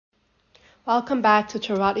Welcome back to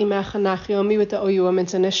Torah Imecha Nachyomi with the OU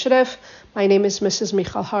Women's Initiative. My name is Mrs.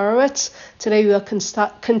 Michal Horowitz. Today we will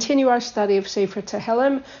continue our study of Sefer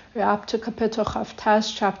Tehillim. We're up to Kapitel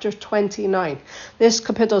Chavtes, chapter 29. This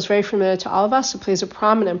Kapitel is very familiar to all of us. It plays a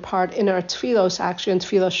prominent part in our Tfilos, actually, in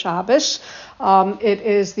Tfilos Shabbos. It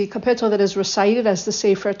is the Kapitel that is recited as the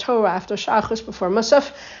Sefer Torah after Shachos, before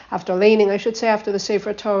Musaf, after laning, I should say, after the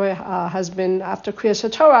Sefer Torah has been, after Kriyas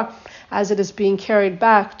HaTorah, as it is being carried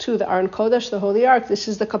back to the Aron Kodesh, the Holy Ark. This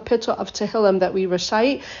is the Kapitel of Tehillim that we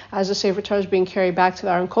recite as the Sefer Torah is being carried back to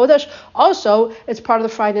the Aron Kodesh. Also, it's part of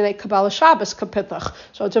the Friday night Kabbalah Shabbos Kapitel.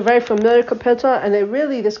 So it's a very familiar Kapitel, and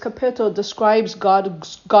this Kapitel describes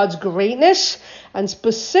God's greatness, and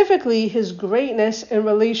specifically His greatness in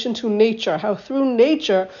relation to nature, how through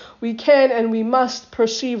nature we can and we must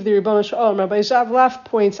perceive the Ribono Shel Olam. Rabbi Zavlaf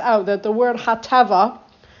points out that the word Hatava,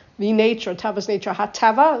 the nature, Tava's nature,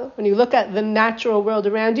 Hatava, when you look at the natural world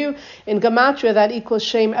around you, in Gematria that equals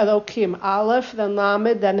Shem Elokim, Aleph, then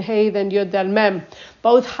Lamed, then Hey, then Yud, then Mem.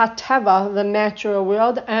 Both Hatava, the natural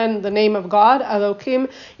world, and the name of God, Elokim,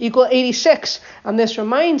 equal 86. And this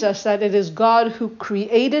reminds us that it is God who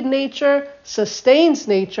created nature, sustains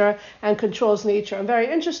nature, and controls nature. And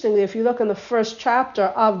very interestingly, if you look in the first chapter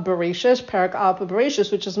of Bereshis, Parak Alpha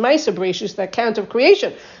Bereshis, which is Maisa Bereshis, the account of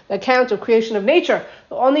creation of nature,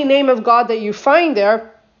 the only name of God that you find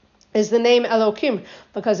there is the name Elokim,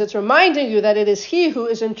 because it's reminding you that it is He who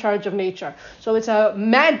is in charge of nature. So it's a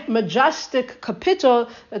majestic kapitel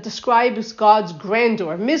that describes God's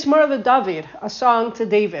grandeur. Mizmor LeDavid, a song to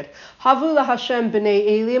David. Havu LaHashem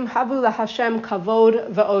b'nei Elim, Havu LaHashem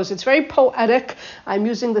kavod v'oz. It's very poetic. I'm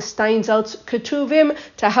using the Steinsaltz Ketuvim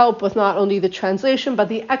to help with not only the translation, but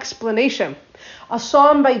the explanation. A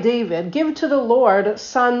psalm by David, give to the Lord,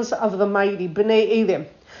 sons of the mighty, b'nei Elim.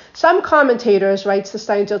 Some commentators, writes the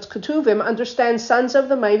Steinsaltz Ketuvim, understand sons of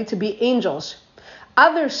the mighty to be angels.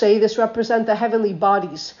 Others say this represent the heavenly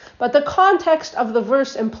bodies, but the context of the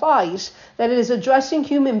verse implies that it is addressing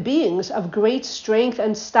human beings of great strength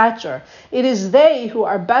and stature. It is they who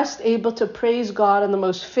are best able to praise God in the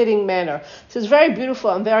most fitting manner. This is very beautiful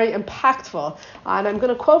and very impactful, and I'm going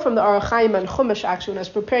to quote from the Orach Chaim and Chumash, actually, when I was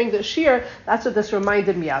preparing the shir. That's what this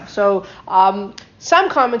reminded me of. So, some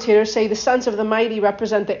commentators say the sons of the mighty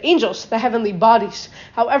represent the angels, the heavenly bodies.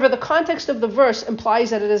 However, the context of the verse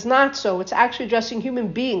implies that it is not so. It's actually addressing human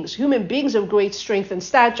beings of great strength and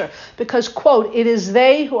stature, because, quote, it is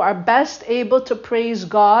they who are best able to praise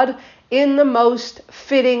God in the most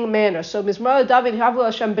fitting manner. So, Mizmor LeDavid, Havu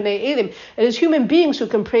LaHashem b'nei Elim. It is human beings who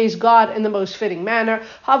can praise God in the most fitting manner.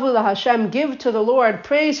 Havu LaHashem, give to the Lord,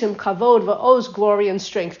 praise Him, kavod v'oz, glory and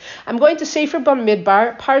strength. I'm going to Sefer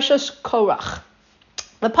Bamidbar, Parshas Korach.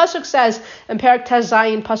 The pasuk says in Parak Tez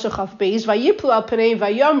Zayin pasuk Chaf Beis, Vayiplu al Pnei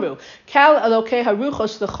Vayamru, Kal Elokei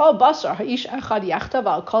Haruchos L'chol Basar Ha'ish Echad Yachtav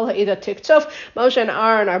Al Kol Ha'eda Tiktzov. Moshe and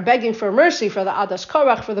Aaron are begging for mercy for the Adas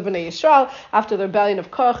Korach, for the Bnei Yisrael, after the rebellion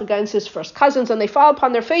of Korach against his first cousins, and they fall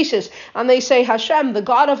upon their faces and they say, Hashem, the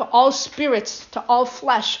God of all spirits, to all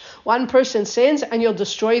flesh, one person sins and you'll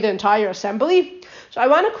destroy the entire assembly. So I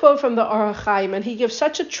want to quote from the Orach Chaim, and he gives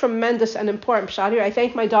such a tremendous and important pshat here. I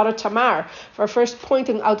thank my daughter Tamar for first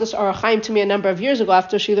pointing out this Orach Chaim to me a number of years ago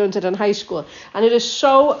after she learned it in high school. And it is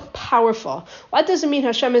so powerful. What does it mean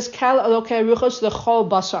Hashem is Kel Elokei Ruchos L'chol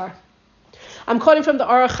Basar? I'm quoting from the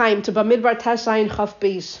Orach Chaim to Bamidbar Tez Zayin Chaf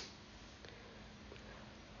Beis.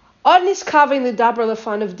 Moshe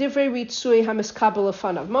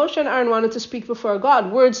and Aaron wanted to speak before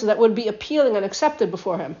God words that would be appealing and accepted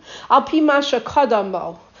before Him. Al pi masha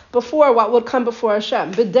kadamo, before what would come before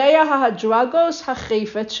Hashem. Because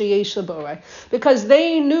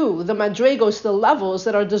they knew the madrigos, the levels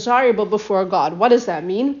that are desirable before God. What does that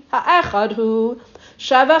mean? Ha'echad hu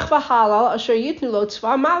shavach v'halal asher yitnu lo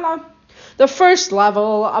tzva mala. The first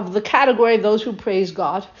level of the category of those who praise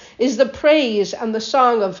God is the praise and the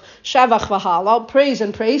song of Shavach V'Halal, praise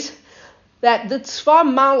and praise, that the Tzva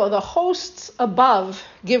Mala, the hosts above,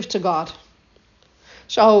 give to God.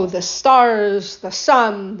 So the stars, the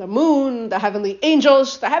sun, the moon, the heavenly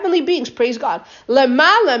angels, the heavenly beings praise God.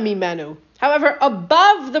 Lemala mimenu. However,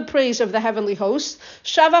 above the praise of the heavenly hosts,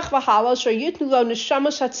 Shavach V'Halal Shayitnu Lo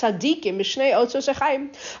Neshamos HaTzadikim Mishnei Otzos Echaim.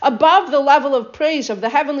 Above the level of praise of the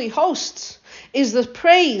heavenly hosts is the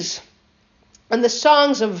praise and the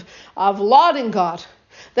songs of lauding God,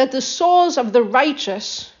 that the souls of the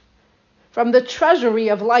righteous from the treasury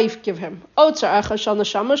of life give Him. The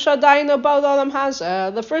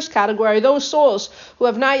first category, those souls who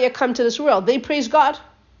have not yet come to this world, they praise God.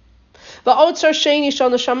 And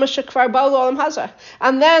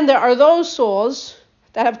then there are those souls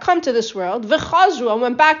that have come to this world, and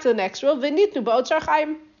went back to the next world,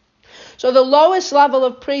 So the lowest level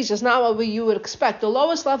of praise is not what you would expect. The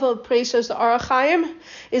lowest level of praise, says the Orach Chaim,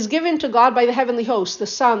 is given to God by the heavenly hosts, the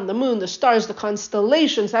sun, the moon, the stars, the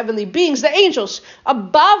constellations, the heavenly beings, the angels.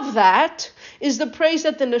 Above that is the praise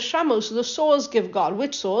that the neshamos, the souls, give God.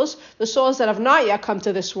 Which souls? The souls that have not yet come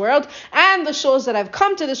to this world, and the souls that have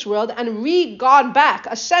come to this world and gone back,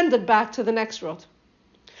 ascended back to the next world.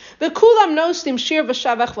 And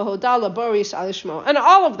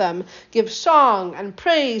all of them give song and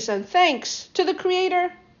praise and thanks to the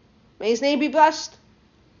Creator. May His name be blessed.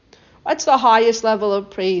 What's the highest level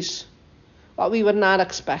of praise? What we would not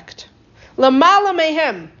expect. Lamala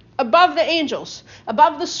mehem, above the angels,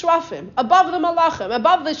 above the Srafim, above the Malachim,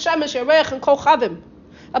 above the Shemesh, Yerech, and Kochavim,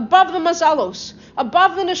 above the Mazalos,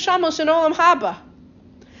 above the Neshamos in Olam Haba.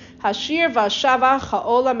 Hashir v'ashavach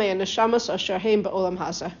ha'olam me'aneshamos asher heim ba'olam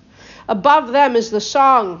hazeh. Above them is the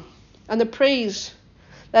song and the praise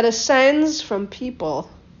that ascends from people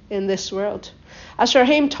in this world. Asher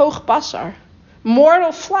heim toch basar,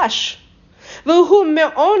 mortal flesh. V'hu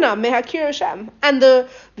me'ona mehakir Hashem. And the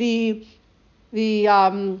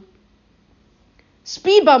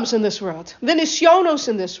speed bumps in this world, the nisyonos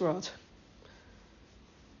in this world.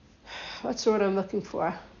 What's the word I'm looking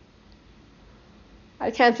for? I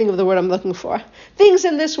can't think of the word I'm looking for. Things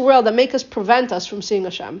in this world that make us prevent us from seeing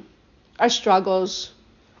Hashem. Our struggles,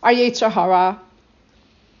 our Yetzer Hara,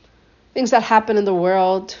 things that happen in the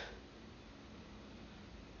world.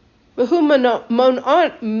 Our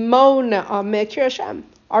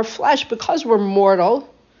flesh, because we're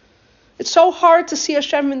mortal, it's so hard to see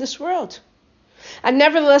Hashem in this world. And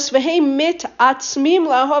nevertheless, we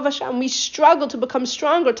struggle to become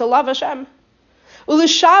stronger, to love Hashem.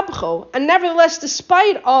 And nevertheless,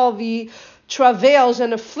 despite all the travails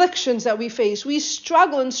and afflictions that we face, we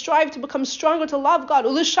struggle and strive to become stronger, to love God,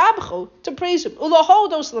 to praise Him,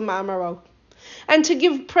 and to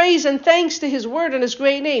give praise and thanks to His word and His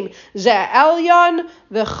great name. What an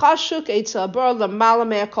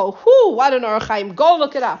Orach Chaim. Go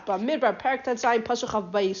look it up.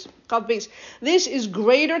 This is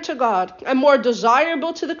greater to God and more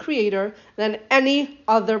desirable to the Creator than any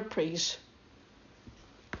other praise.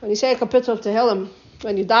 When you say a kapitel of Tehillim,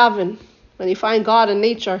 when you daven, when you find God in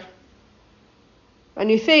nature, when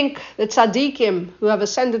you think that tzaddikim who have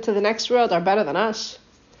ascended to the next world are better than us,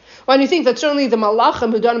 when you think that certainly the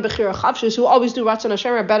malachim who done bechira chavshus, who always do ratzon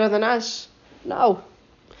Hashem, are better than us, no.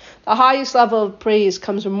 The highest level of praise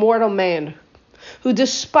comes from mortal man, who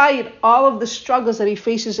despite all of the struggles that he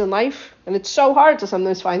faces in life, and it's so hard to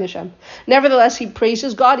sometimes find Hashem, nevertheless he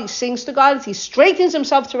praises God, he sings to God, he strengthens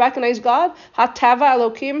himself to recognize God. Hatava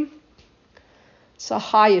Elokim. It's the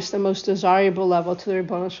highest and most desirable level to the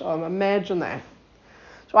Ribbon Shalom. Imagine that.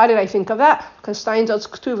 So why did I think of that? Because Steinsaltz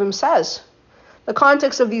Ketuvim says the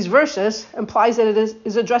context of these verses implies that it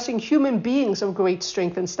is addressing human beings of great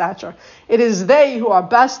strength and stature. It is they who are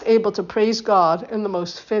best able to praise God in the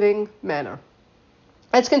most fitting manner.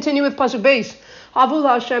 Let's continue with Pasuk Beis. Havu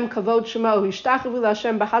Hashem kavod shemo, hishtachavu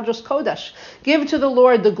Hashem b'hadros kodesh. Give to the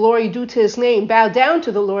Lord the glory due to His name. Bow down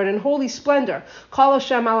to the Lord in holy splendor. Kol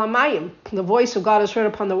Hashem al hamayim. The voice of God is heard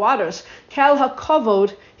upon the waters. Kel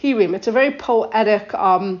hakavod hirim. It's a very poetic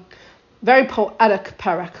parak.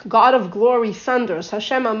 God of glory thunders.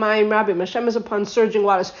 Hashem al mayim rabim. Hashem is upon surging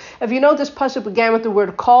waters. If you know this pasuk began with the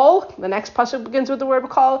word kol, the next pasuk begins with the word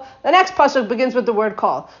kol, the next pasuk begins with the word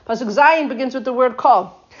kol. Pasuk Zayin begins with the word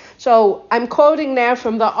kol. So I'm quoting now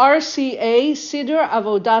from the RCA, Siddur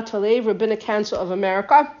Avodat Halev, Rabbinic Council of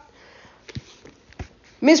America.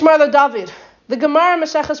 Mizmar LaDavid. The Gemara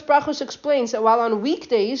Maseches Brachos explains that while on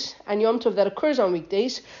weekdays, and Yom Tov that occurs on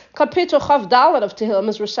weekdays, Kapitel Chav Dalet of Tehillim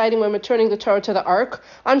is reciting when returning the Torah to the Ark.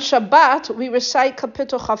 On Shabbat, we recite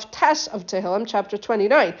Kapitel Chav Tes of Tehillim, chapter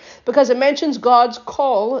 29, because it mentions God's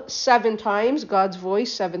call 7 times, God's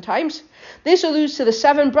voice 7 times. This alludes to the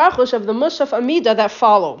 7 brachos of the Musaf Amida that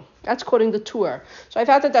follow. That's quoting the Tur. So I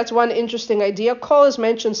thought that that's one interesting idea. Kol is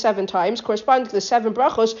mentioned 7 times, corresponding to the 7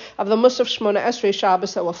 brachos of the Musaf Shmona Esrei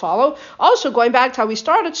Shabbos that will follow. Also, going back to how we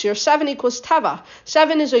started here, 7 equals Teva.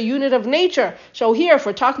 7 is a unit of nature. So here, if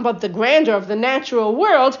we're talking about the grandeur of the natural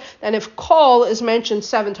world, then if Kol is mentioned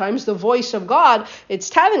 7 times, the voice of God,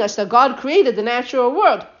 it's telling us that God created the natural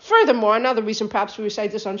world. Furthermore, another reason perhaps we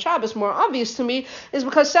recite this on Shabbos, more obvious to me, is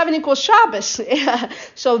because 7 equals Shabbos.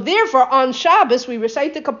 So therefore, on Shabbos, we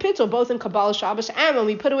recite the kapitel, both in Kabbalah Shabbos and when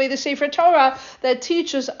we put away the Sefer Torah, that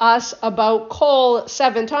teaches us about Kol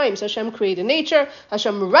 7 times. Hashem created nature,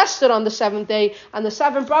 Hashem rested on the 7th day, and the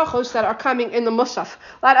 7 brachos that are coming in the Musaf.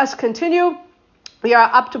 Let us continue. We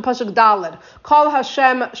are up to Pasuk Daled. Kol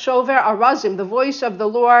Hashem Shover Arazim, the voice of the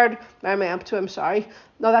Lord. Where am I up to? I'm sorry.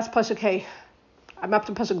 No, that's Pasuk Hey. I'm up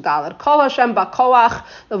to Pasuk Dalet. Kol Hashem ba'koach,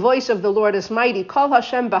 the voice of the Lord is mighty. Kol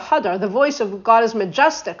Hashem b'hadar, the voice of God is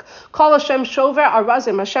majestic. Kol Hashem shover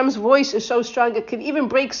arazim, Hashem's voice is so strong it can even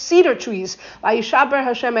break cedar trees. Vayishaber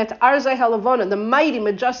Hashem et arzei halavona, the mighty,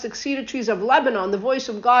 majestic cedar trees of Lebanon, the voice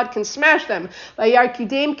of God can smash them.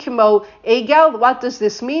 Vayarkidem kimo egel, what does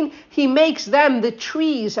this mean? He makes them, the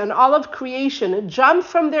trees and all of creation, jump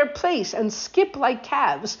from their place and skip like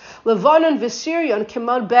calves. Levanon v'Sirion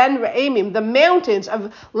kimon ben re'emim, the mountains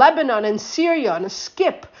of Lebanon and Syria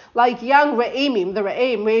skip like young Re'emim. The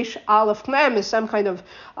Re'em, Reish Aleph Mem, is some kind of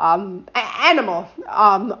animal.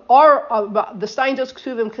 Or the Steindos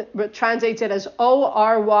Ktuvim translates it as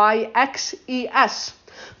Oryxes.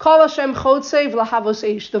 Kol Hashem Chodsev Lahavos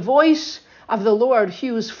Eish, the voice of the Lord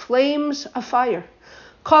hews flames of fire.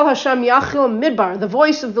 Kol Hashem Yachil Midbar, the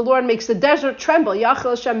voice of the Lord makes the desert tremble.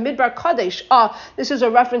 Yachil Hashem Midbar Kadesh. This is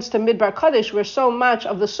a reference to Midbar Kadesh, where so much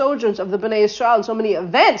of the sojourns of the Bnei Israel and so many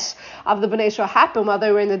events of the Bnei Israel happened while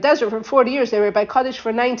they were in the desert for 40 years. They were by Kadesh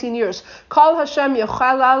for 19 years. Kol Hashem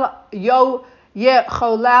Yecholal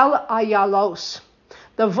Ayalos.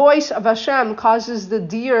 The voice of Hashem causes the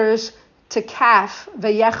deers to calf.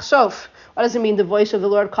 V'yechsof. What does it mean, the voice of the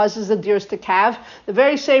Lord causes the deers to calve? The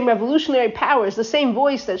very same revolutionary powers, the same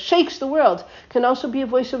voice that shakes the world, can also be a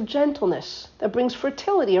voice of gentleness that brings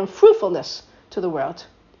fertility and fruitfulness to the world.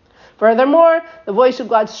 Furthermore, the voice of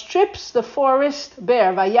God strips the forest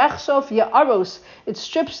bare. Vayachsof ya'aros. It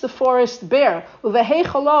strips the forest bare.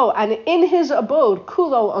 Uvehechalo, and in his abode,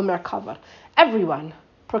 kulo omer kavar. Everyone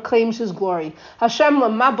proclaims his glory. Hashem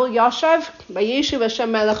l'mabel yashav, vayeshiv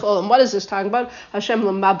Hashem melech olam. What is this talking about? Hashem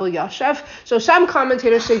l'mabel yashav. So some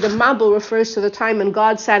commentators say the mabel refers to the time when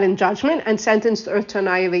God sat in judgment and sentenced the earth to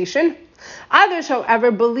annihilation. Others,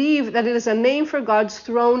 however, believe that it is a name for God's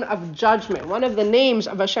throne of judgment. One of the names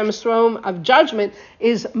of Hashem's throne of judgment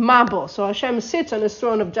is Mabel. So Hashem sits on his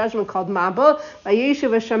throne of judgment called Mabel.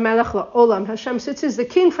 Vayeshiv Hashem melech la'olam. Hashem sits as the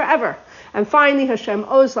king forever. And finally, Hashem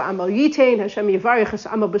oz la'amo yitain, Hashem yivarich es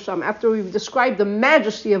amo b'sham. After we've described the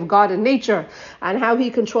majesty of God in nature and how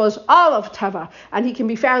he controls all of Teva, and he can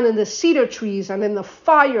be found in the cedar trees and in the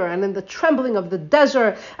fire and in the trembling of the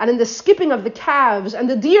desert and in the skipping of the calves and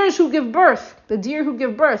the deers who give birth,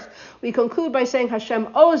 we conclude by saying Hashem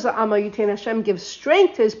oz la'amo yitain, Hashem gives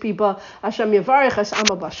strength to his people, Hashem yivarich es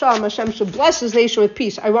amo b'sham, Hashem should bless his nation with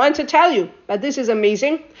peace. I want to tell you that this is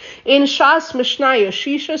amazing. In Shas Mishnah,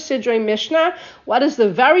 Shisha Sidrei Mishnah, what is the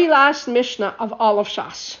very last Mishnah of all of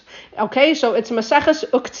Shas? Okay, so it's Maseches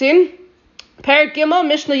Uktzin, Perek Gimel,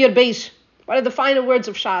 Mishnah Yud Beis. What are the final words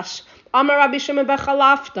of Shas? Amar Rabbi Shimon ben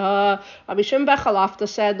Chalafta. Rabbi Shimon ben Chalafta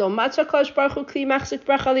said, "Lo matzah Kodesh Baruch Hu kli machzik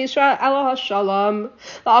bracha liYisrael elo hashalom."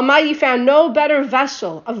 The Almighty found no better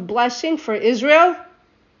vessel of blessing for Israel.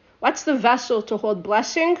 What's the vessel to hold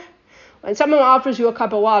blessing? When someone offers you a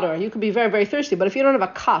cup of water, you could be very, very thirsty, but if you don't have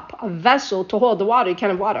a cup, a vessel to hold the water, you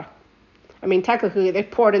can't have water. I mean, technically, they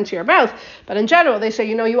pour it into your mouth, but in general, they say,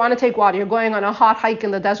 you want to take water. You're going on a hot hike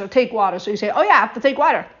in the desert, take water. So you say, oh yeah, I have to take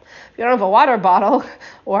water. If you don't have a water bottle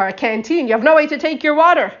or a canteen, you have no way to take your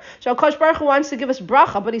water. So Kosh Baruch Hu wants to give us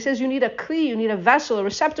bracha, but he says you need a kli, you need a vessel, a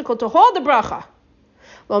receptacle to hold the bracha.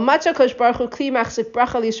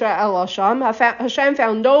 Hashem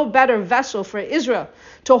found no better vessel for Israel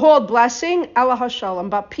to hold blessing, Ela Hashalom,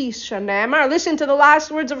 but peace. Shanamar. Listen to the last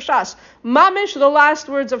words of Shas. Mamish, the last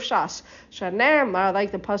words of Shas. Shanamar,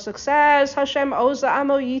 like the pasuk says, Hashem oza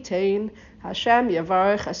amo yitain, Hashem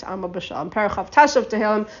yavarich es amo b'shalom. Parachav Tasav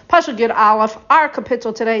Tehillim, pasuk Yud Aleph. Our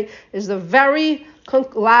capital today is the very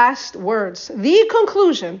last words, the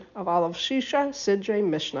conclusion of all of Shisha Sidrei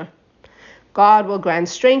Mishnah. God will grant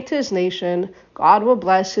strength to his nation. God will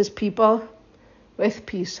bless his people with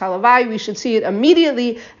peace. Halavai, we should see it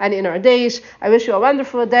immediately and in our days. I wish you a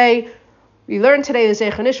wonderful day. We learned today the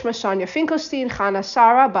Zecher Nishma Sonia Finkelstein, Chana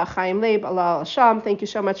Sarah, B'chaim Leib, Allah Hasham. Thank you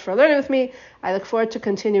so much for learning with me. I look forward to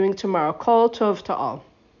continuing tomorrow. Kol Tov to all.